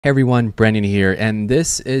Hey everyone, Brandon here, and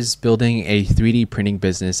this is building a 3D printing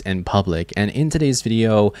business in public. And in today's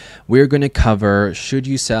video, we're going to cover should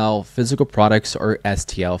you sell physical products or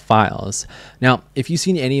STL files. Now, if you've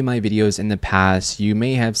seen any of my videos in the past, you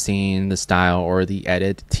may have seen the style or the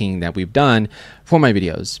editing that we've done for my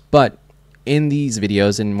videos. But in these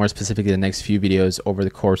videos, and more specifically the next few videos over the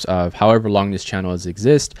course of however long this channel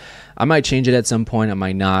exists, I might change it at some point, I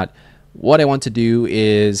might not. What I want to do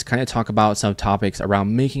is kind of talk about some topics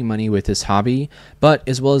around making money with this hobby, but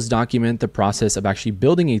as well as document the process of actually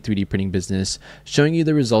building a 3D printing business, showing you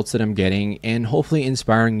the results that I'm getting, and hopefully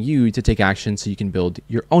inspiring you to take action so you can build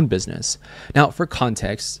your own business. Now, for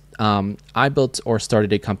context, I built or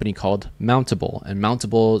started a company called Mountable, and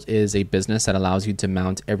Mountable is a business that allows you to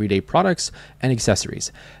mount everyday products and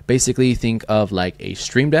accessories. Basically, think of like a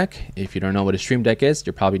Stream Deck. If you don't know what a Stream Deck is,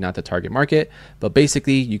 you're probably not the target market, but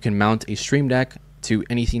basically you can mount a Stream Deck to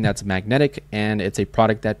anything that's magnetic, and it's a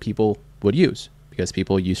product that people would use because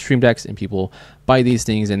people use Stream Decks and people buy these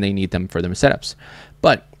things and they need them for their setups.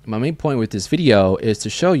 But my main point with this video is to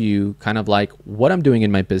show you kind of like what I'm doing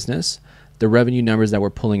in my business, the revenue numbers that we're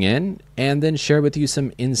pulling in, and then share with you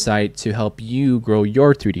some insight to help you grow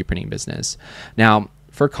your 3D printing business. Now,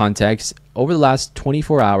 for context, over the last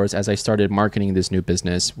 24 hours as I started marketing this new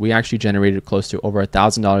business, we actually generated close to over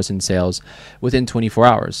 $1,000 in sales within 24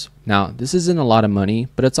 hours. Now, this isn't a lot of money,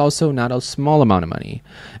 but it's also not a small amount of money.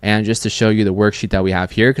 And just to show you the worksheet that we have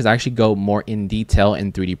here, because I actually go more in detail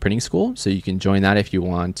in 3D printing school, so you can join that if you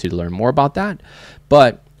want to learn more about that.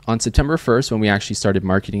 But on September 1st, when we actually started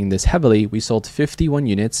marketing this heavily, we sold 51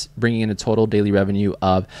 units, bringing in a total daily revenue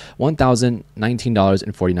of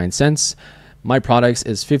 $1,019.49. My products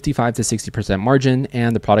is 55 to 60% margin,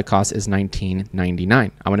 and the product cost is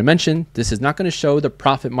 $19.99. I want to mention, this is not going to show the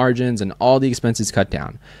profit margins and all the expenses cut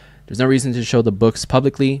down. There's no reason to show the books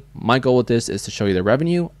publicly. My goal with this is to show you the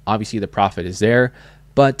revenue. Obviously, the profit is there.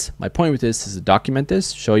 But my point with this is to document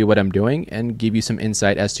this, show you what I'm doing, and give you some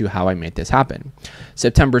insight as to how I made this happen.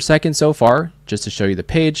 September 2nd so far, just to show you the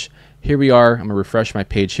page. Here we are. I'm going to refresh my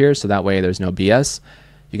page here so that way there's no BS.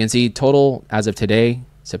 You can see total as of today,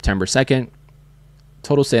 September 2nd,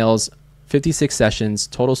 total sales, 56 sessions,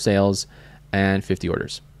 total sales, and 50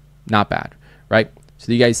 orders. Not bad, right?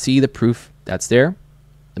 So you guys see the proof that's there,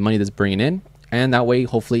 the money that's bringing in, and that way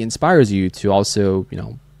hopefully inspires you to also,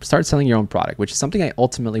 start selling your own product, which is something I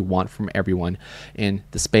ultimately want from everyone in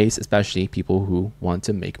the space, especially people who want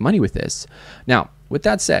to make money with this. Now, with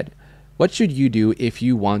that said, what should you do if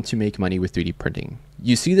you want to make money with 3D printing?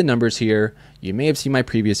 You see the numbers here. You may have seen my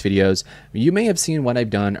previous videos. You may have seen what I've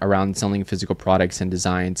done around selling physical products and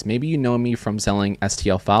designs. Maybe you know me from selling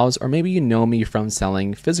STL files, or maybe you know me from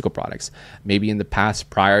selling physical products. Maybe in the past,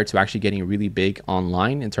 prior to actually getting really big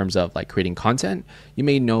online in terms of like creating content, you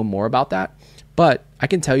may know more about that. But I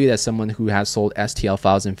can tell you that someone who has sold STL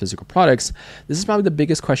files and physical products, this is probably the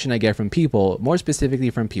biggest question I get from people, more specifically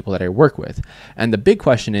from people that I work with. And the big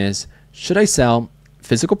question is, should I sell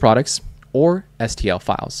physical products or STL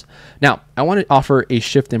files? Now, I want to offer a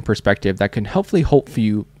shift in perspective that can hopefully help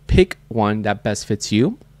you pick one that best fits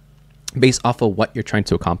you based off of what you're trying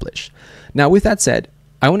to accomplish. Now, with that said,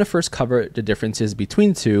 I want to first cover the differences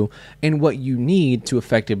between the two and what you need to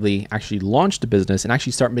effectively actually launch the business and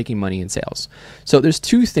actually start making money in sales. So there's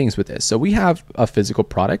two things with this. So we have a physical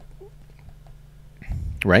product,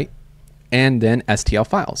 right? And then STL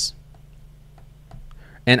files.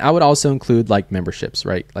 And I would also include like memberships,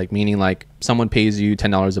 right? Like meaning like someone pays you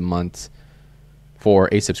 $10 a month for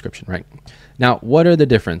a subscription, right? Now, what are the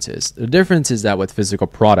differences? The difference is that with physical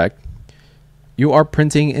product, you are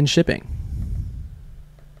printing and shipping.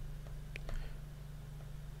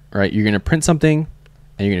 All right, you're going to print something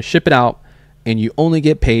and you're going to ship it out, and you only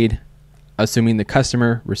get paid assuming the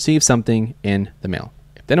customer receives something in the mail.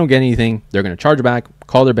 If they don't get anything, they're going to charge back,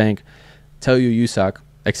 call their bank, tell you you suck,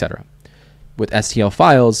 etc. With STL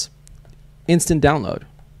files, instant download.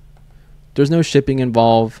 There's no shipping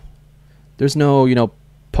involved. There's no,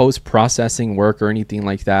 post-processing work or anything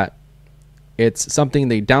like that. It's something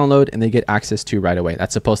they download and they get access to right away.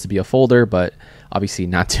 That's supposed to be a folder, but obviously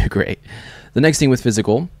not too great. The next thing with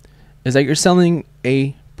physical is that you're selling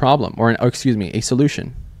a problem or a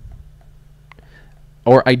solution.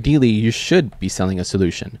 Or ideally, you should be selling a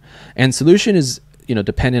solution. And solution is,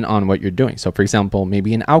 dependent on what you're doing. So for example,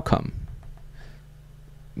 maybe an outcome.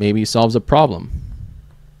 Maybe solves a problem.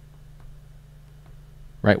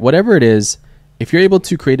 Right? Whatever it is, if you're able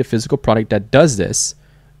to create a physical product that does this,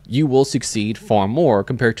 you will succeed far more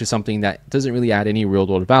compared to something that doesn't really add any real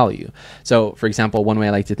world value. So for example, one way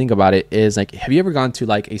I like to think about it is like, have you ever gone to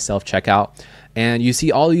like a self-checkout and you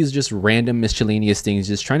see all these just random miscellaneous things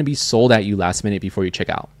just trying to be sold at you last minute before you check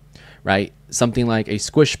out, right? Something like a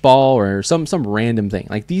squish ball or some random thing.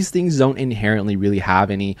 Like these things don't inherently really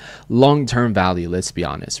have any long-term value, let's be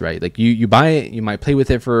honest, right? Like you buy it, you might play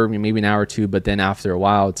with it for maybe an hour or two, but then after a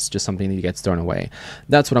while, it's just something that gets thrown away.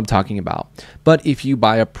 That's what I'm talking about. But if you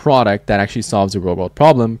buy a product that actually solves a real-world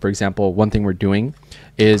problem, for example, one thing we're doing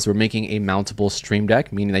is we're making a mountable stream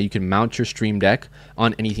deck, meaning that you can mount your stream deck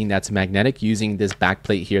on anything that's magnetic using this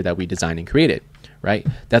backplate here that we designed and created. Right?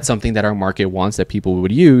 That's something that our market wants, that people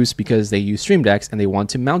would use because they use stream decks and they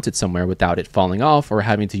want to mount it somewhere without it falling off or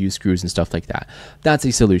having to use screws and stuff like that. That's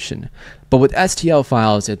a solution. But with STL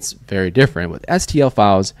files, it's very different. With STL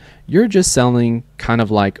files, you're just selling kind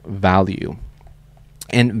of like value.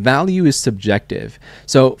 And value is subjective.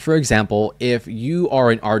 So for example, if you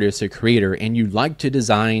are an artist or creator and you like to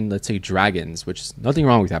design, let's say dragons, which is nothing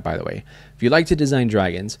wrong with that, by the way. If you like to design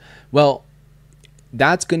dragons, well,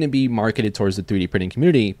 that's going to be marketed towards the 3D printing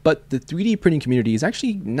community, but the 3D printing community is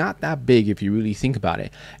actually not that big if you really think about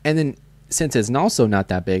it. And then since it's also not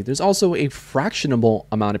that big, there's also a fractionable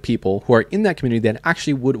amount of people who are in that community that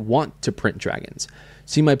actually would want to print dragons.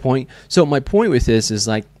 See my point? So my point with this is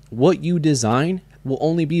like what you design will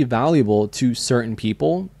only be valuable to certain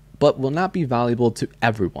people, but will not be valuable to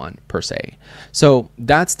everyone per se. So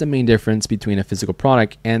that's the main difference between a physical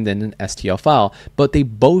product and then an STL file, but they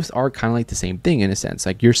both are kind of like the same thing in a sense.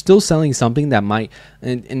 Like you're still selling something that might,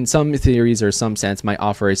 in some theories or some sense, might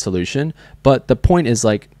offer a solution, but the point is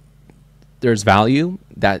like there's value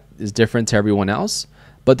that is different to everyone else,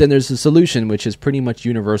 but then there's a solution which is pretty much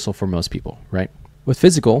universal for most people, right? With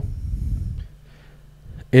physical,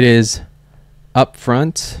 it is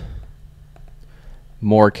upfront,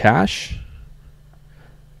 more cash,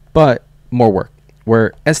 but more work.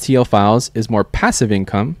 Where STL files is more passive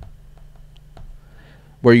income,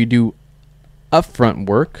 where you do upfront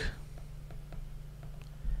work,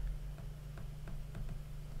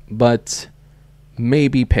 but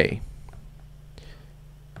maybe pay.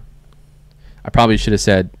 I probably should have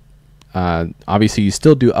said, obviously you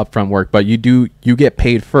still do upfront work, but you get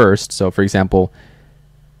paid first. So for example,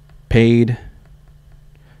 paid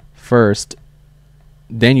first,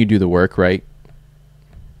 then you do the work, right?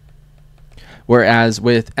 Whereas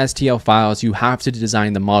with STL files, you have to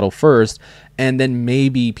design the model first, and then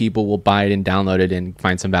maybe people will buy it and download it and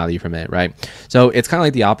find some value from it, right? So it's kind of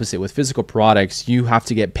like the opposite. With physical products, you have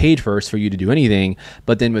to get paid first for you to do anything,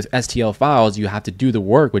 but then with STL files, you have to do the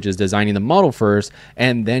work, which is designing the model first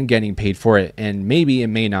and then getting paid for it, and maybe it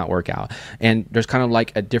may not work out. And there's kind of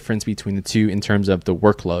like a difference between the two in terms of the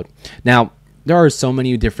workload. Now, there are so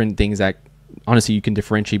many different things that honestly you can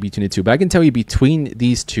differentiate between the two, but I can tell you between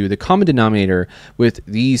these two, the common denominator with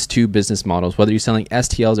these two business models, whether you're selling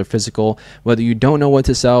STLs or physical, whether you don't know what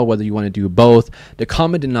to sell, whether you want to do both, the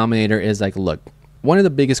common denominator is like, look, one of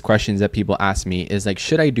the biggest questions that people ask me is like,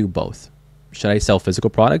 should I do both? Should I sell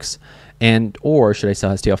physical products or should I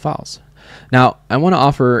sell STL files? Now, I want to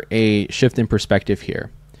offer a shift in perspective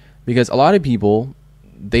here, because a lot of people,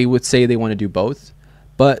 they would say they want to do both,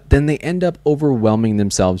 but then they end up overwhelming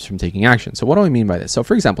themselves from taking action. So what do I mean by this? So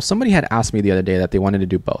for example, somebody had asked me the other day that they wanted to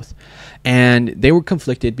do both, and they were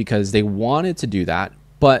conflicted because they wanted to do that,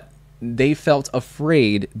 but they felt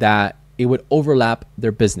afraid that it would overlap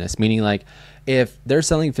their business, meaning like if they're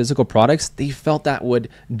selling physical products, they felt that would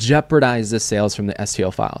jeopardize the sales from the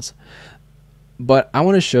STL files. But I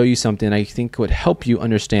want to show you something I think would help you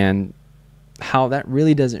understand how that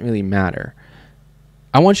really doesn't really matter.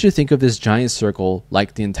 I want you to think of this giant circle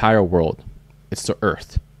like the entire world. It's the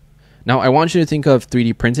Earth. Now, I want you to think of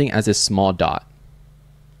 3D printing as a small dot.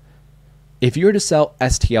 If you were to sell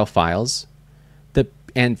STL files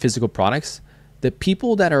and physical products, the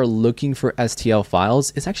people that are looking for STL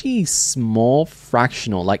files is actually a small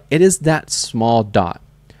fractional, like it is that small dot.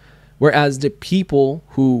 Whereas the people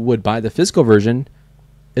who would buy the physical version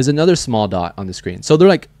is another small dot on the screen. So they're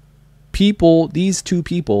like people, these two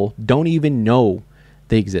people don't even know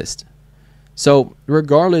they exist. So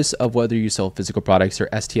regardless of whether you sell physical products or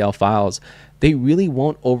STL files, they really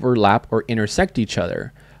won't overlap or intersect each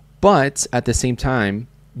other. But at the same time,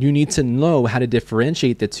 you need to know how to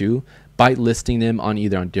differentiate the two by listing them on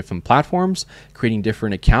either on different platforms, creating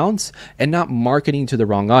different accounts, and not marketing to the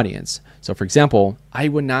wrong audience. So for example, I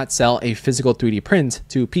would not sell a physical 3D print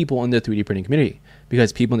to people in the 3D printing community,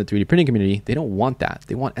 because people in the 3D printing community, they don't want that.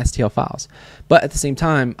 They want STL files. But at the same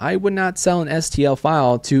time, I would not sell an STL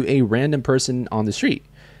file to a random person on the street,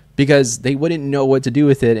 because they wouldn't know what to do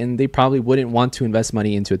with it, and they probably wouldn't want to invest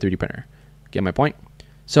money into a 3D printer. Get my point?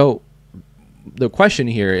 So the question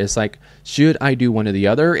here is like, should I do one or the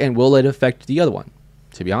other, and will it affect the other one?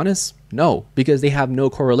 To be honest, no, because they have no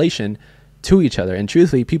correlation to each other. And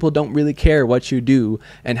truthfully, people don't really care what you do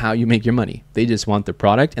and how you make your money. They just want the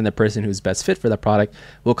product, and the person who's best fit for that product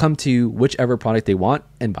will come to whichever product they want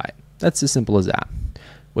and buy it. That's as simple as that.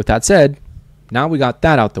 With that said, now we got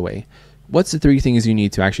that out the way. What's the 3 things you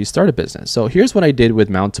need to actually start a business? So here's what I did with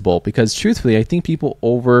Mountable, because truthfully, I think people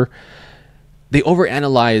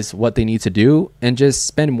overanalyze what they need to do and just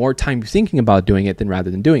spend more time thinking about doing it rather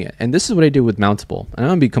than doing it. And this is what I did with Mountable. And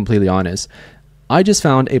I'm gonna be completely honest. I just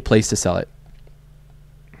found a place to sell it.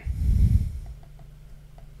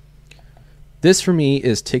 This for me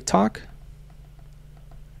is TikTok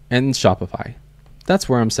and Shopify. That's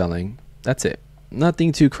where I'm selling. That's it.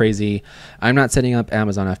 Nothing too crazy. I'm not setting up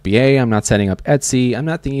Amazon FBA. I'm not setting up Etsy. I'm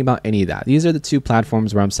not thinking about any of that. These are the 2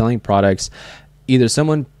 platforms where I'm selling products. Either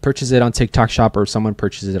someone purchases it on TikTok Shop or someone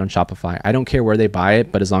purchases it on Shopify. I don't care where they buy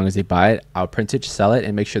it, but as long as they buy it, I'll print it, sell it,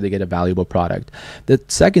 and make sure they get a valuable product. The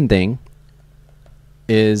second thing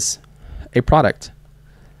is a product.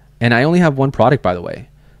 And I only have one product, by the way.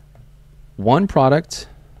 One product,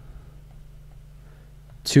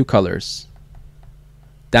 2 colors.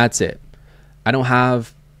 That's it. I don't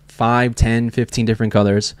have 5, 10, 15 different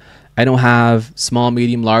colors. I don't have small,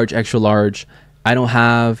 medium, large, extra large. I don't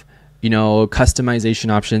have, customization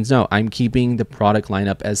options. No, I'm keeping the product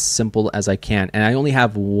lineup as simple as I can. And I only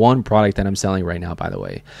have one product that I'm selling right now, by the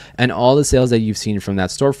way. And all the sales that you've seen from that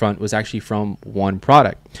storefront was actually from one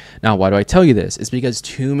product. Now, why do I tell you this? It's because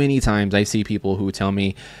too many times I see people who tell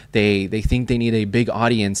me they think they need a big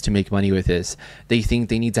audience to make money with this. They think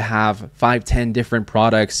they need to have 5, 10 different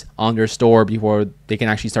products on their store before they can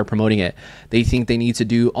actually start promoting it. They think they need to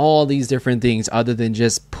do all these different things other than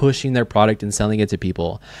just pushing their product and selling it to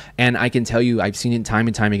people. And I can tell you, I've seen it time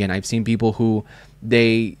and time again. I've seen people who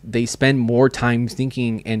they spend more time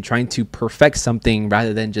thinking and trying to perfect something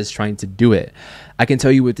rather than just trying to do it. I can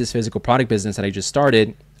tell you with this physical product business that I just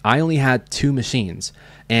started, I only had 2 machines,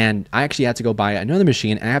 and I actually had to go buy another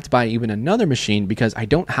machine, and I have to buy even another machine because I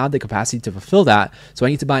don't have the capacity to fulfill that. So I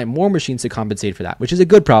need to buy more machines to compensate for that, which is a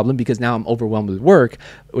good problem because now I'm overwhelmed with work,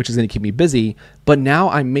 which is going to keep me busy. But now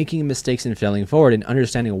I'm making mistakes and failing forward and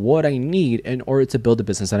understanding what I need in order to build the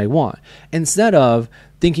business that I want. Instead of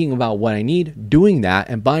thinking about what I need, doing that,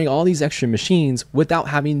 and buying all these extra machines without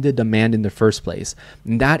having the demand in the first place.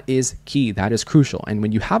 And that is key. That is crucial. And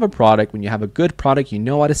when you have a product, when you have a good product, you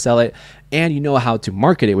know how to sell it and you know how to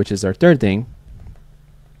market it, which is our third thing,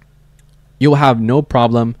 you'll have no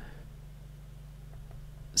problem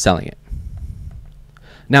selling it.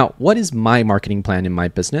 Now, what is my marketing plan in my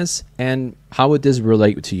business and how would this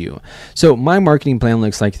relate to you? So my marketing plan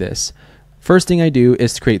looks like this. First thing I do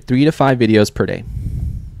is to create 3 to 5 videos per day.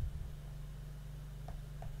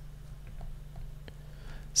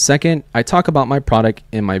 Second, I talk about my product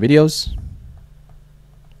in my videos.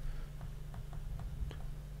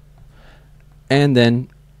 And then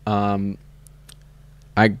I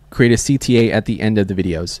create a CTA at the end of the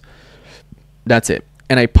videos. That's it.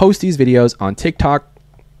 And I post these videos on TikTok,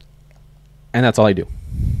 and that's all I do.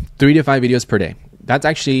 3 to 5 videos per day. That's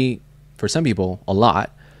actually, for some people, a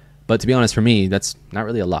lot. But to be honest, for me, that's not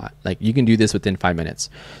really a lot. Like, you can do this within 5 minutes.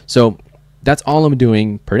 So that's all I'm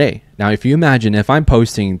doing per day. Now, if you imagine if I'm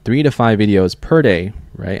posting 3 to 5 videos per day,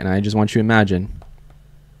 right? And I just want you to imagine,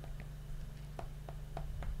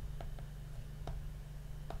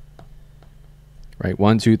 right?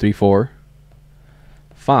 1, 2, 3, 4,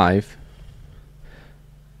 5.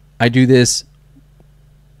 I do this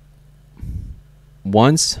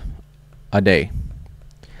once a day.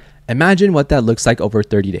 Imagine what that looks like over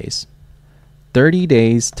 30 days. 30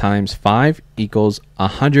 days times 5 equals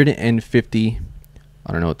 150.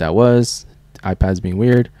 I don't know what that was. iPad's being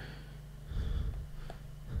weird.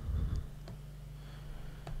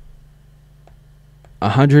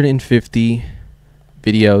 $150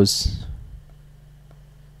 videos.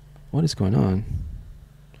 What is going on?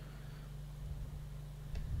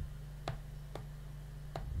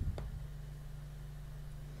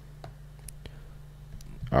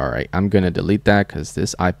 All right, I'm gonna delete that because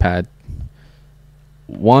this iPad.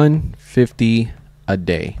 150 a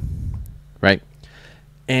day, right?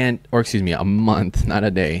 And, or excuse me, a month, not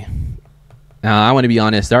a day. Now, I want to be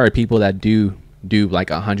honest. There are people that do like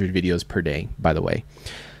 100 videos per day, by the way.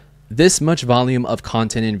 This much volume of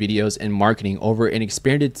content and videos and marketing over an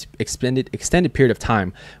extended period of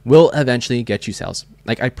time will eventually get you sales.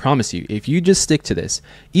 Like I promise you, if you just stick to this,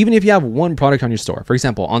 even if you have one product on your store, for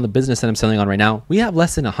example, on the business that I'm selling on right now, we have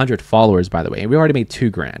less than 100 followers, by the way, and we already made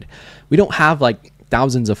 $2,000. We don't have like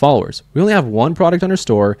thousands of followers. We only have one product on our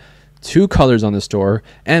store, 2 colors on the store,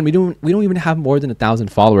 and we don't even have more than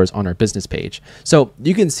 1,000 followers on our business page. So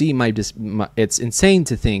you can see it's insane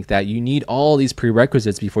to think that you need all these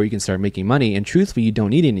prerequisites before you can start making money. And truthfully, you don't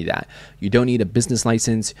need any of that. You don't need a business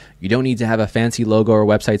license. You don't need to have a fancy logo or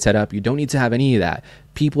website set up. You don't need to have any of that.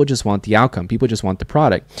 People just want the outcome. People just want the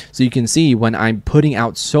product. So you can see when I'm putting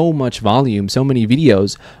out so much volume, so many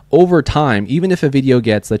videos over time, even if a video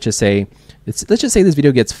gets, let's just say this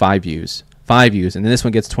video gets 5 views, and then this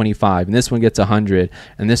one gets 25, and this one gets 100,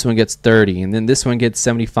 and this one gets 30, and then this one gets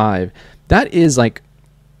 75. That is like,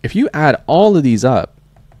 if you add all of these up,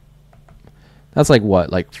 that's like what,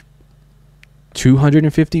 like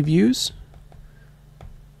 250 views?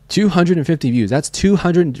 250 views. That's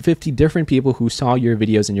 250 different people who saw your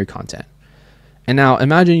videos and your content. And now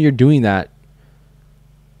imagine you're doing that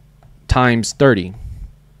times 30.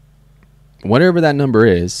 Whatever that number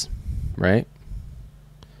is, right?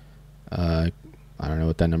 I don't know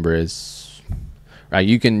what that number is. Right,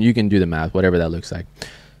 you can do the math, whatever that looks like.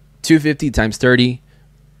 250 times 30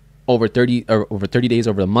 over 30 days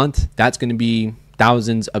over a month, that's going to be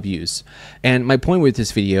thousands of views. And my point with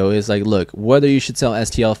this video is like, look, whether you should sell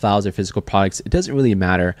STL files or physical products, it doesn't really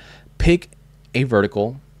matter. Pick a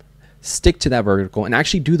vertical, stick to that vertical, and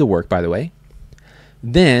actually do the work, by the way.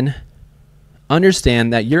 Then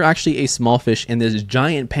understand that you're actually a small fish in this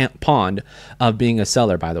giant pond of being a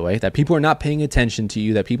seller, by the way, that people are not paying attention to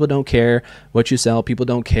you, that people don't care what you sell. People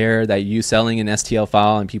don't care that you selling an STL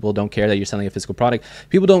file, and people don't care that you're selling a physical product.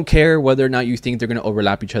 People don't care whether or not you think they're going to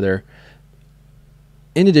overlap each other.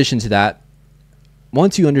 In addition to that,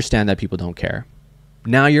 once you understand that people don't care,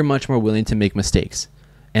 now you're much more willing to make mistakes.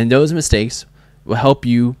 And those mistakes will help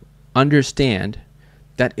you understand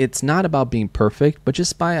that it's not about being perfect, but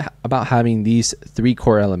just about having these 3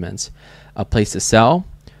 core elements: a place to sell,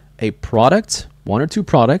 a product, 1 or 2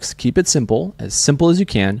 products, keep it simple as you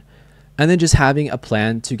can, and then just having a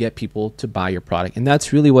plan to get people to buy your product. And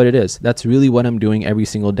that's really what it is. That's really what I'm doing every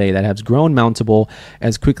single day that has grown Mountable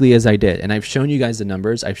as quickly as I did. And I've shown you guys the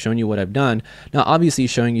numbers. I've shown you what I've done. Now, obviously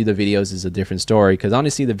showing you the videos is a different story, because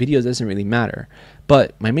honestly, the videos doesn't really matter.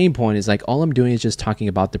 But my main point is like, all I'm doing is just talking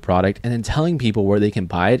about the product and then telling people where they can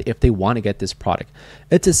buy it if they want to get this product.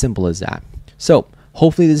 It's as simple as that. So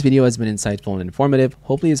hopefully this video has been insightful and informative.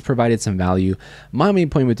 Hopefully it's provided some value. My main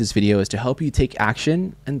point with this video is to help you take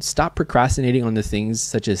action and stop procrastinating on the things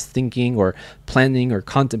such as thinking or planning or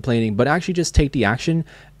contemplating, but actually just take the action.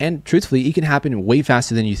 And truthfully, it can happen way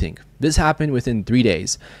faster than you think. This happened within 3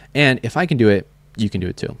 days. And if I can do it, you can do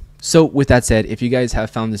it too. So with that said, if you guys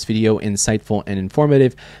have found this video insightful and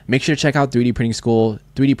informative, make sure to check out 3D Printing School.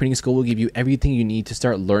 3D Printing School will give you everything you need to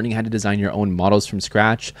start learning how to design your own models from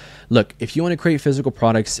scratch. Look, if you want to create physical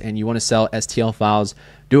products and you want to sell STL files,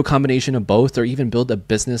 do a combination of both, or even build a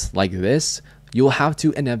business like this, you will have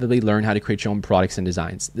to inevitably learn how to create your own products and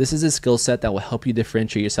designs. This is a skill set that will help you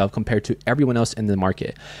differentiate yourself compared to everyone else in the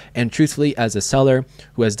market. And truthfully, as a seller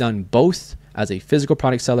who has done both, as a physical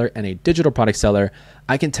product seller and a digital product seller,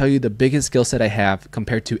 I can tell you the biggest skill set I have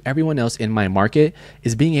compared to everyone else in my market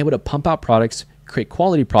is being able to pump out products, create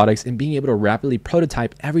quality products, and being able to rapidly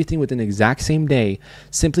prototype everything within the exact same day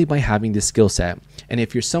simply by having this skill set. And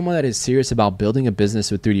if you're someone that is serious about building a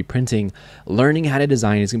business with 3D printing, learning how to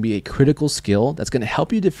design is going to be a critical skill that's going to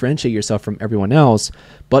help you differentiate yourself from everyone else,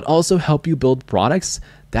 but also help you build products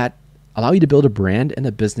that allow you to build a brand and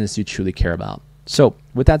a business you truly care about. So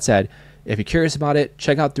with that said, if you're curious about it,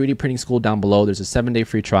 check out 3D Printing School down below. There's a 7-day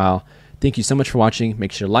free trial. Thank you so much for watching.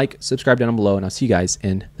 Make sure to like, subscribe down below, and I'll see you guys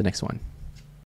in the next one.